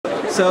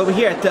So we're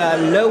here at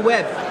Low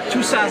Web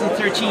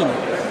 2013,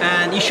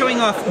 and you're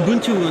showing off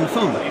Ubuntu on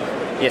phone.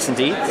 Yes,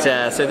 indeed.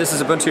 So this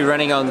is Ubuntu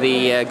running on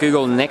the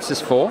Google Nexus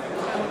 4.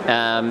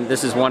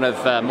 This is one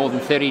of more than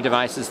 30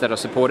 devices that are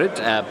supported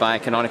by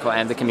Canonical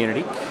and the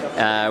community.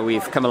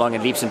 We've come along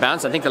in leaps and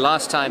bounds. I think the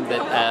last time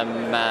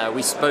that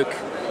we spoke,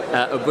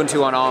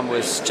 Ubuntu on ARM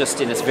was just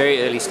in its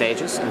very early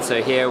stages, and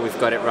so here we've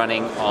got it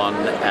running on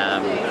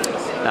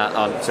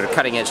sort of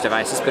cutting-edge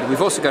devices, but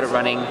we've also got it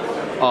running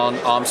on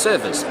ARM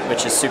servers,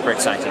 which is super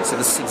exciting. So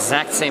this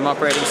exact same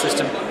operating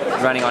system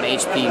running on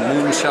HP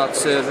Moonshot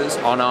servers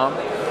on ARM,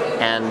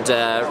 and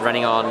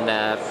running on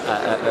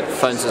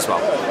phones as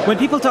well. When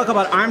people talk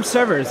about ARM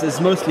servers,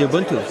 it's mostly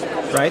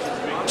Ubuntu, right?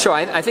 Sure,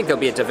 I think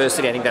there'll be a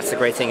diversity. I think that's the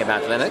great thing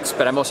about Linux,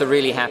 but I'm also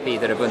really happy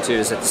that Ubuntu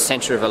is at the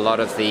center of a lot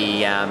of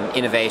the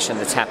innovation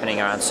that's happening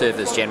around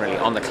servers generally,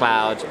 on the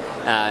cloud,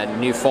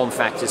 new form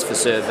factors for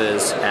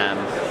servers,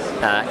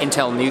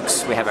 Intel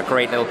nukes. We have a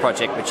great little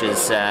project which is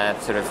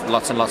sort of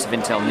lots and lots of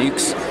Intel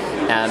nukes,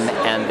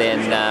 and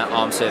then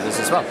ARM servers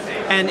as well.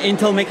 And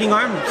Intel making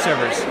ARM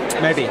servers,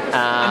 maybe.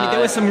 I mean,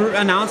 there was some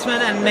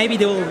announcement, and maybe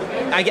they will.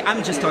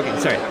 I'm just talking,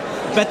 sorry.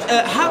 But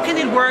how can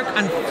it work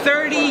on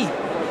 30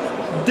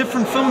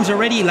 different phones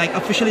already, like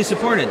officially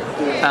supported?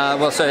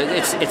 Well, so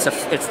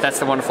that's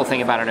the wonderful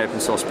thing about an open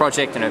source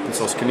project, an open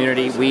source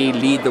community. We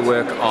lead the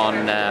work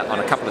on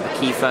a couple of the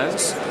key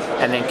phones,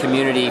 and then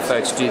community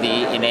folks do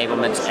the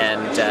enablement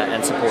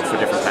and support for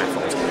different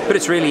platforms. But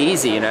it's really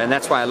easy, you know, and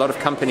that's why a lot of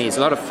companies, a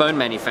lot of phone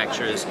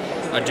manufacturers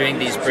are doing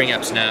these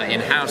bring-ups now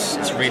in-house.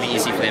 It's really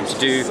easy for them to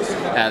do.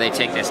 They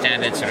take their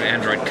standard sort of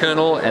Android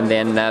kernel, and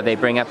then they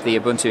bring up the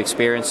Ubuntu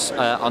experience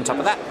on top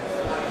of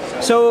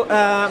that. So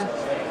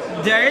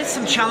there is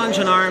some challenge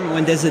on ARM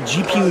when there's a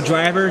GPU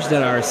drivers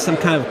that are some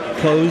kind of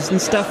closed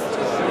and stuff.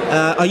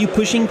 Are you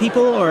pushing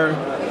people, or?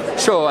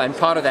 Sure, and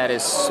part of that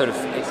is sort of,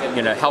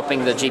 you know,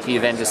 helping the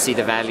GPU vendors see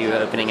the value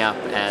opening up,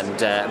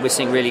 and we're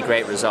seeing really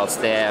great results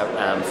there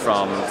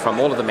from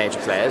all of the major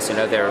players. You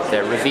know,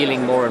 they're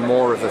revealing more and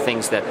more of the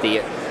things that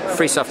the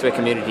free software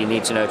community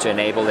need to know to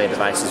enable their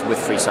devices with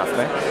free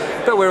software.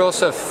 But we're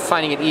also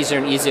finding it easier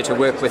and easier to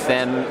work with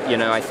them. You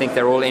know, I think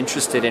they're all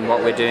interested in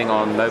what we're doing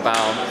on mobile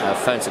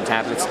phones and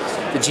tablets.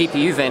 The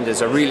GPU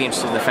vendors are really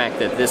interested in the fact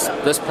that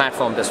this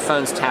platform does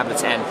phones,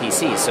 tablets, and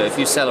PCs. So if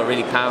you sell a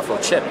really powerful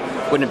chip,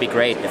 wouldn't it be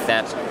great if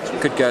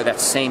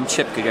that same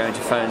chip could go into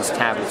phones,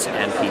 tablets,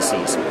 and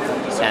PCs?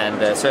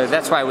 And so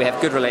that's why we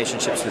have good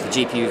relationships with the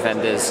GPU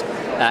vendors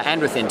and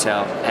with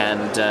Intel,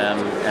 and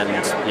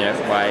you know,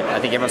 why I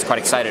think everyone's quite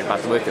excited about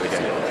the work that we're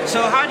doing.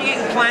 So how do you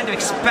plan to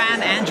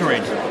expand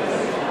Android?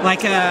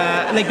 Like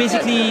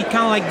basically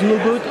kind of like dual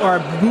boot or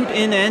boot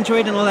in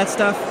Android and all that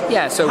stuff?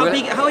 Yeah, so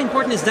how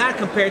important is that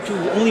compared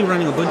to only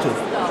running Ubuntu?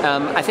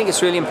 I think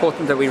it's really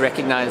important that we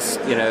recognize,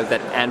 you know,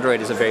 that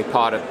Android is a big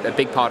part of the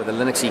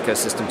Linux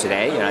ecosystem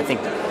today. You know, I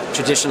think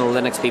traditional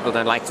Linux people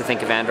don't like to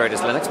think of Android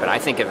as Linux, but I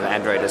think of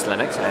Android as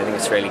Linux, and I think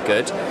it's really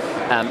good.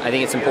 I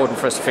think it's important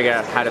for us to figure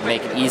out how to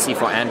make it easy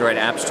for Android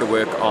apps to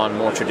work on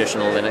more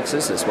traditional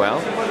Linuxes as well.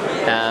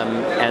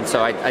 And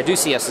so I do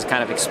see us as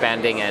kind of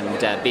expanding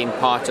and being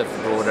part of the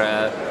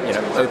broader, you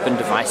know, open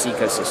device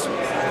ecosystem.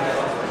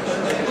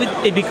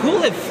 It'd be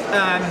cool if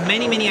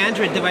many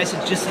Android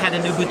devices just had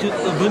an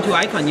Ubuntu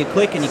icon. You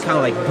click and you kind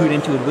of like boot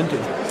into Ubuntu.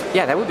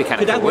 Yeah, that would be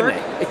kind of cool, wouldn't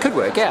it? It could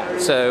work, yeah.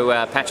 So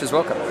patches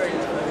welcome.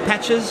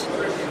 Patches?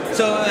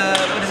 So what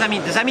does that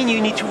mean? Does that mean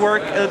you need to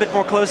work a little bit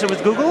more closer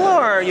with Google,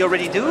 or you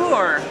already do,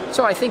 or?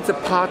 So I think the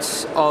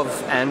parts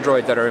of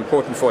Android that are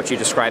important for what you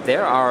described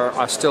there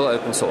are still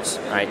open source,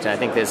 right? I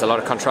think there's a lot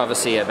of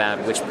controversy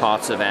about which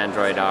parts of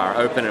Android are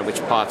open and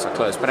which parts are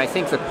closed, but I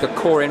think that the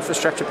core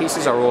infrastructure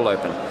pieces are all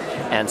open.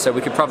 And so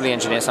we could probably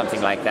engineer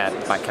something like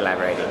that by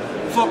collaborating.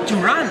 To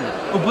run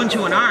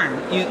Ubuntu on ARM,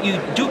 you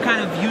do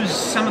kind of use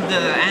some of the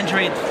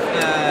Android...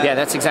 yeah,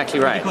 that's exactly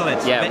right.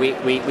 Yeah,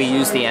 we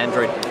use the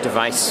Android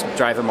device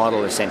driver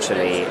model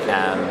essentially.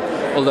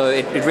 Although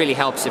it really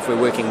helps if we're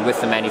working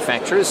with the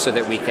manufacturers so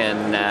that we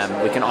can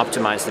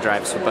optimize the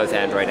drivers for both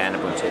Android and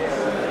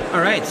Ubuntu. All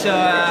right. So,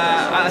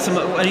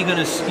 what are you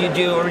going to?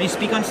 Do you already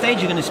speak on stage?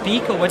 You're going to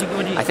speak, or what do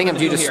you? I think I'm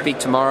due to speak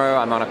tomorrow.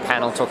 I'm on a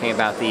panel talking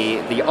about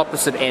the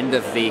opposite end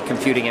of the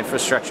computing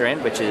infrastructure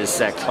end, which is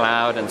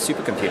cloud and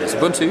supercomputers.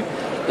 Ubuntu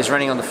is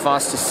running on the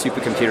fastest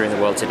supercomputer in the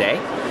world today,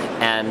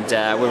 and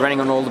we're running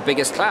on all the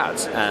biggest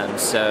clouds.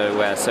 So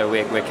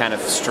we're kind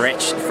of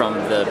stretched from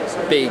the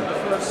big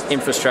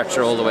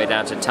infrastructure all the way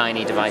down to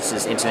tiny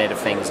devices, Internet of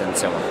Things, and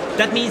so on.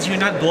 That means you're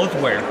not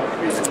bloatware.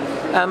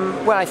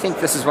 Well, I think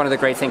this is one of the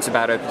great things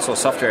about open source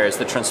software is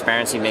the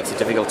transparency makes it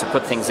difficult to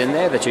put things in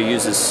there that your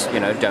users,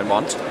 you know, don't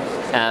want.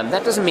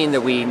 That doesn't mean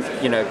that we,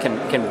 you know,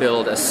 can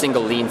build a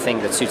single lean thing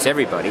that suits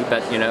everybody,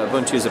 but, you know,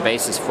 Ubuntu is a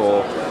basis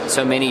for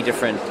so many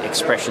different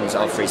expressions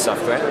of free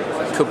software.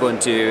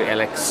 Kubuntu,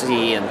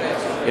 LXC,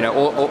 and, you know,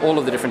 all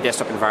of the different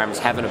desktop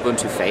environments have an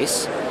Ubuntu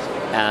face.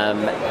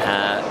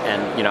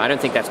 And, you know, I don't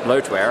think that's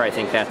bloatware. I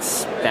think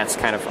that's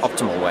kind of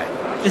optimal way.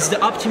 It's the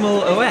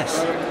optimal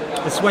OS.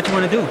 That's what you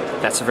want to do.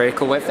 That's a very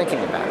cool way of thinking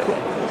about it.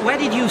 Why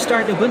did you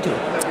start Ubuntu?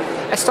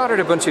 I started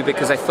Ubuntu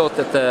because I thought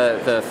that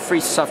the free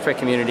software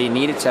community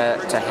needed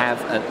to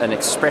have an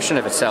expression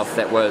of itself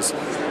that was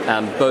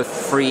both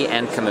free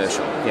and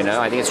commercial. You know,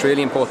 I think it's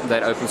really important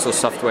that open source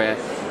software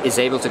is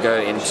able to go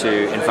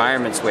into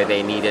environments where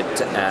they need it.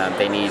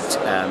 They need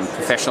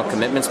professional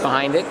commitments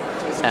behind it.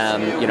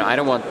 You know, I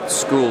don't want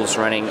schools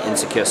running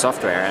insecure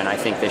software, and I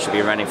think they should be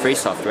running free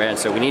software. And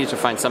so we needed to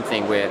find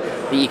something where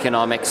the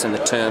economics and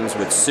the terms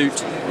would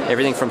suit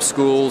everything from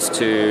schools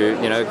to,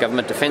 you know,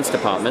 government defense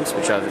departments,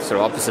 which are the sort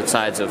of opposite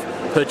sides of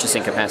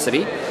purchasing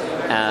capacity.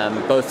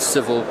 Both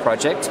civil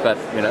projects, but,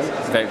 you know,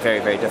 very, very,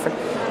 very different.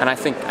 And I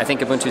think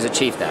Ubuntu's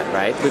achieved that,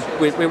 right?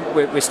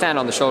 We stand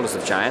on the shoulders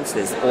of giants.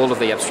 There's all of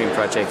the upstream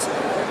projects,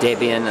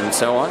 Debian and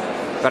so on.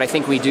 But I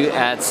think we do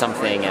add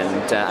something,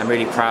 and I'm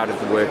really proud of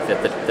the work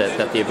that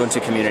the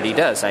Ubuntu community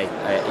does. I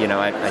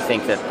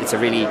think that it's a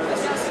really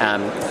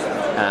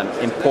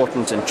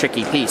important and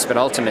tricky piece. But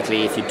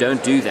ultimately, if you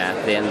don't do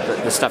that, then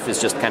the stuff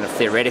is just kind of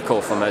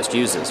theoretical for most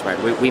users,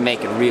 right? We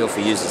make it real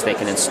for users. They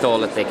can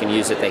install it, they can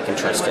use it, they can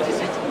trust it.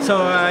 So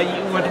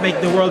you want to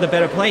make the world a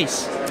better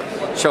place?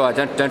 Sure.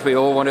 Don't we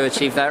all want to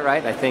achieve that,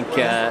 right? I think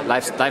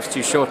life's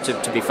too short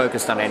to be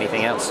focused on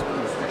anything else.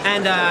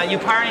 And you're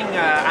powering,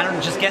 I don't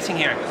know, just guessing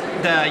here,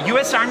 the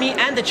U.S. Army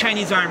and the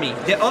Chinese Army.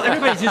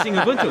 Everybody's using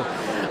Ubuntu.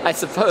 I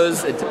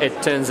suppose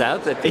it turns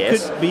out that it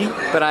yes, could be.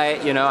 But I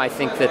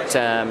think that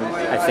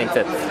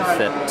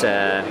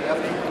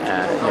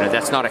you know,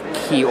 that's not a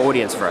key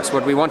audience for us.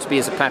 What we want to be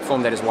is a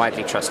platform that is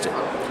widely trusted.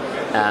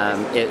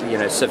 You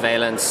know,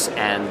 surveillance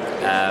and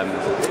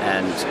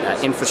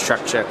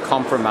infrastructure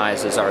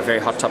compromises are a very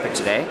hot topic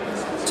today.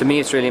 To me,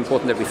 it's really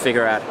important that we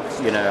figure out,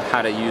 you know,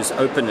 how to use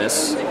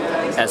openness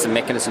as a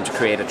mechanism to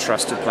create a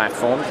trusted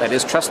platform that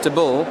is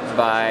trustable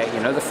by, you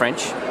know, the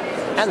French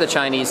and the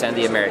Chinese and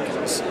the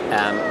Americans.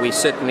 We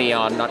certainly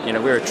are not, you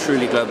know, we're a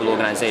truly global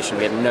organization.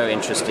 We have no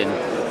interest in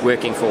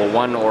working for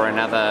one or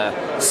another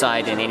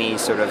side in any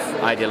sort of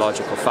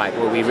ideological fight.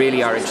 Where we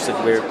really are interested,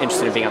 we're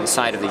interested in being on the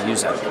side of the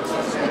user.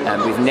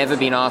 We've never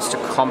been asked to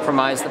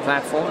compromise the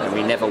platform, and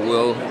we never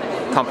will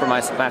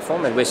compromise the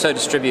platform, and we're so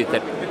distributed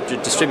that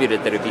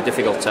it would be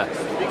difficult to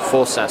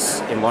force us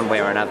in one way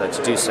or another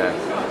to do so.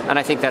 And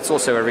I think that's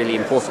also a really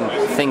important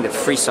thing that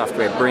free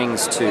software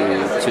brings to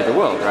the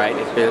world, right?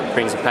 It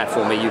brings a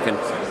platform where you can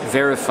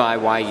verify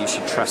why you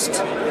should trust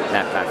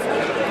that platform.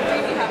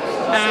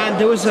 And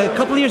there was a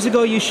couple of years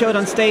ago you showed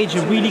on stage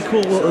a really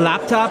cool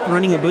laptop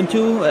running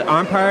Ubuntu,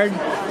 ARM powered.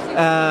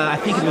 I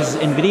think it was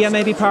NVIDIA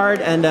maybe powered,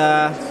 and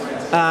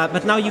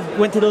but now you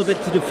went a little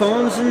bit to the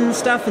phones and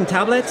stuff and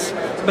tablets.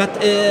 But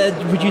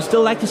would you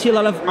still like to see a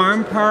lot of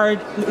ARM powered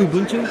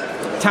Ubuntu?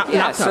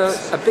 Yeah, laptops?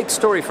 So a big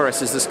story for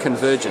us is this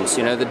convergence.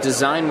 You know, the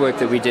design work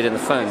that we did in the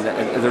phone.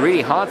 The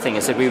really hard thing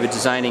is that we were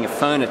designing a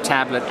phone, a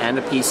tablet, and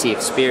a PC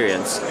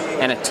experience,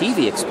 and a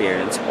TV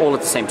experience all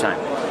at the same time.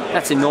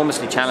 That's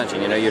enormously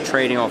challenging. You know, you're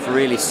trading off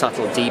really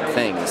subtle, deep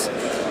things.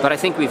 But I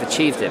think we've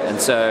achieved it.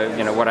 And so,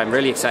 you know, what I'm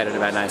really excited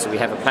about now is that we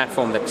have a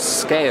platform that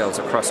scales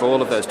across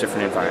all of those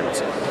different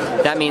environments.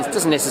 That means, it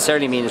doesn't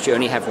necessarily mean that you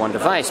only have one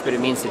device, but it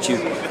means that you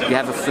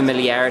have a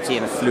familiarity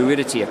and a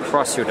fluidity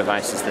across your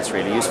devices that's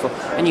really useful.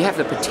 And you have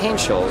the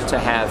potential to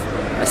have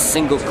a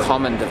single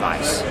common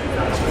device.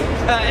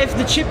 If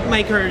the chip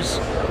makers,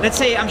 let's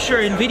say, I'm sure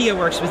NVIDIA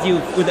works with you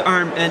with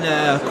ARM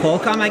and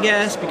Qualcomm, I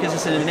guess, because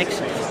it's in a mix.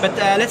 But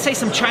let's say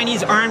some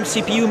Chinese ARM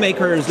CPU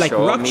makers like Sure,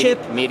 Rockchip,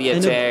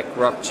 MediaTek,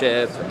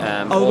 Rockchip,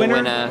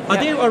 Allwinner. Are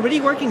they already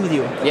working with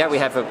you? Yeah, we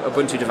have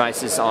Ubuntu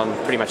devices on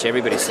pretty much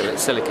everybody's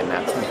silicon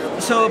now.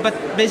 So, but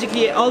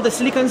basically all the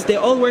silicons, they're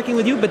all working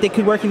with you, but they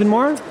could work even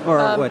more,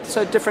 or what?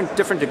 So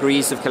different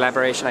degrees of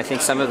collaboration. I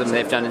think some of them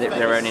they've done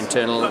their own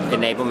internal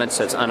enablement,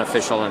 so it's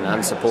unofficial and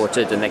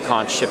unsupported, and they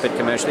can't ship it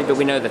commercially. But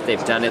we know that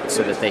they've done it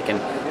so that they can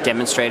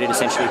demonstrate it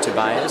essentially to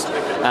buyers.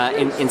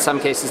 In some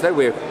cases, though,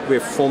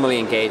 we're formally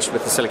engaged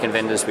with the silicon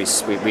vendors. We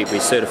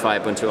certify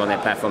Ubuntu on their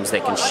platforms.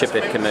 They can ship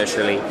it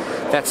commercially.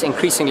 That's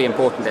increasingly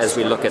important as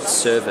we look at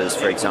servers,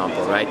 for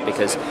example, right?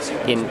 Because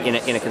in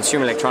a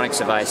consumer electronics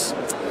device,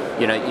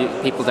 you know,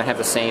 people don't have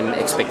the same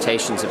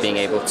expectations of being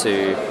able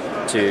to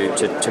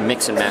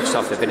mix and match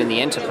software. But in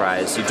the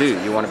enterprise, you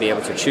do. You want to be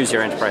able to choose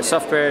your enterprise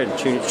software and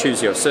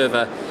choose your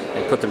server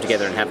and put them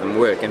together and have them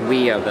work. And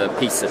we are the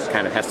piece that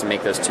kind of has to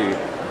make those two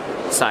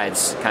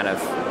sides kind of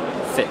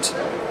fit.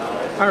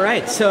 All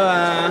right. So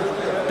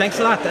thanks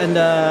a lot, and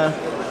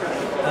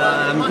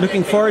I'm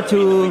looking forward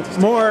to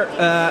more.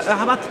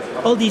 How about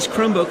all these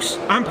Chromebooks,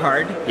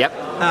 ARM-powered? Yep.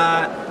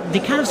 They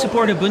kind of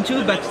support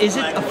Ubuntu, but is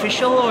it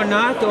official or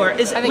not? Or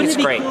is I think it's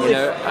great. Cool you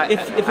know,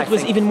 if it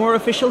was even more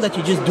official that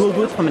you just dual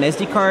boot from an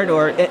SD card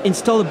or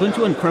install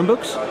Ubuntu on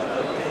Chromebooks,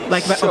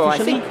 like so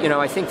officially?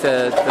 I think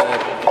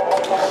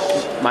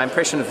my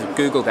impression of the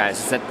Google guys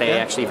is that they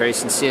actually very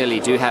sincerely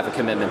do have a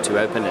commitment to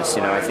openness.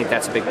 You know, I think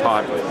that's a big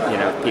part. You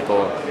know,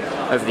 people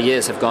over the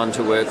years have gone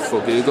to work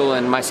for Google,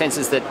 and my sense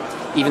is that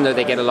even though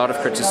they get a lot of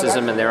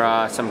criticism and there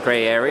are some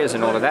gray areas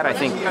and all of that, I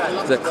think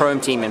the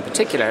Chrome team in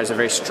particular has a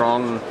very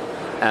strong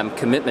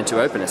commitment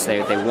to openness.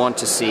 They want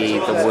to see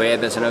the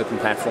web as an open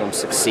platform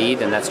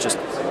succeed, and that's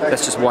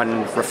just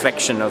one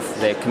reflection of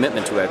their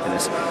commitment to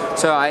openness.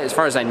 So as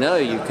far as I know,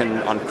 you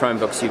can, on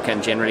Chromebooks, you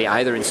can generally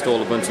either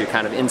install Ubuntu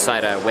kind of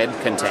inside a web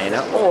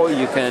container, or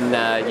you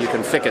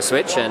can flick a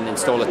switch and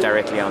install it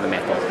directly on the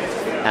metal.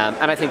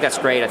 And I think that's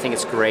great. I think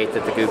it's great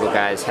that the Google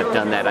guys have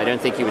done that. I don't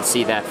think you would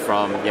see that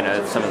from, you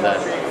know, some of the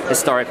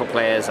historical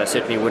players. I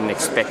certainly wouldn't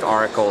expect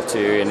Oracle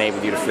to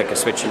enable you to flick a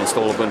switch and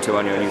install Ubuntu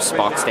on your new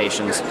Spark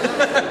stations.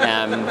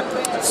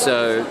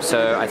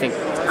 So I think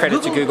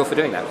credit to Google for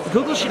doing that.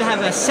 Google should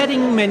have a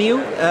setting menu,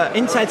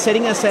 inside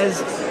setting that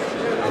says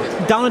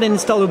download and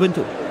install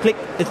Ubuntu. Click,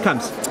 it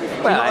comes.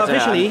 Well,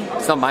 officially,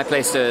 it's not my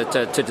place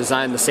to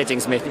design the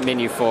settings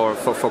menu for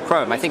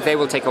Chrome. I think they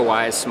will take a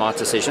wise, smart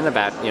decision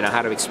about, you know,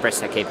 how to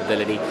express that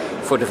capability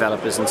for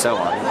developers and so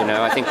on. You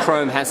know, I think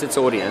Chrome has its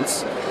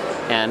audience,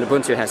 and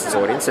Ubuntu has its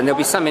audience, and there'll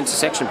be some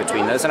intersection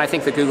between those. And I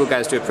think the Google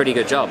guys do a pretty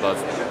good job of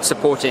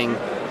supporting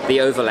the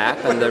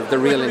overlap and the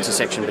real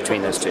intersection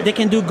between those two. They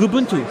can do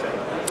Ubuntu.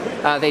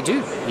 They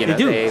do. You know,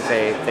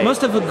 they do.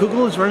 Most of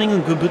Google is running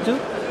on Ubuntu.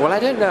 Well, I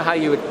don't know how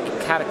you would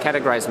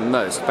categorize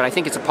most, but I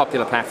think it's a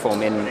popular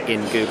platform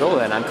in Google,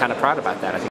 and I'm kind of proud about that. I think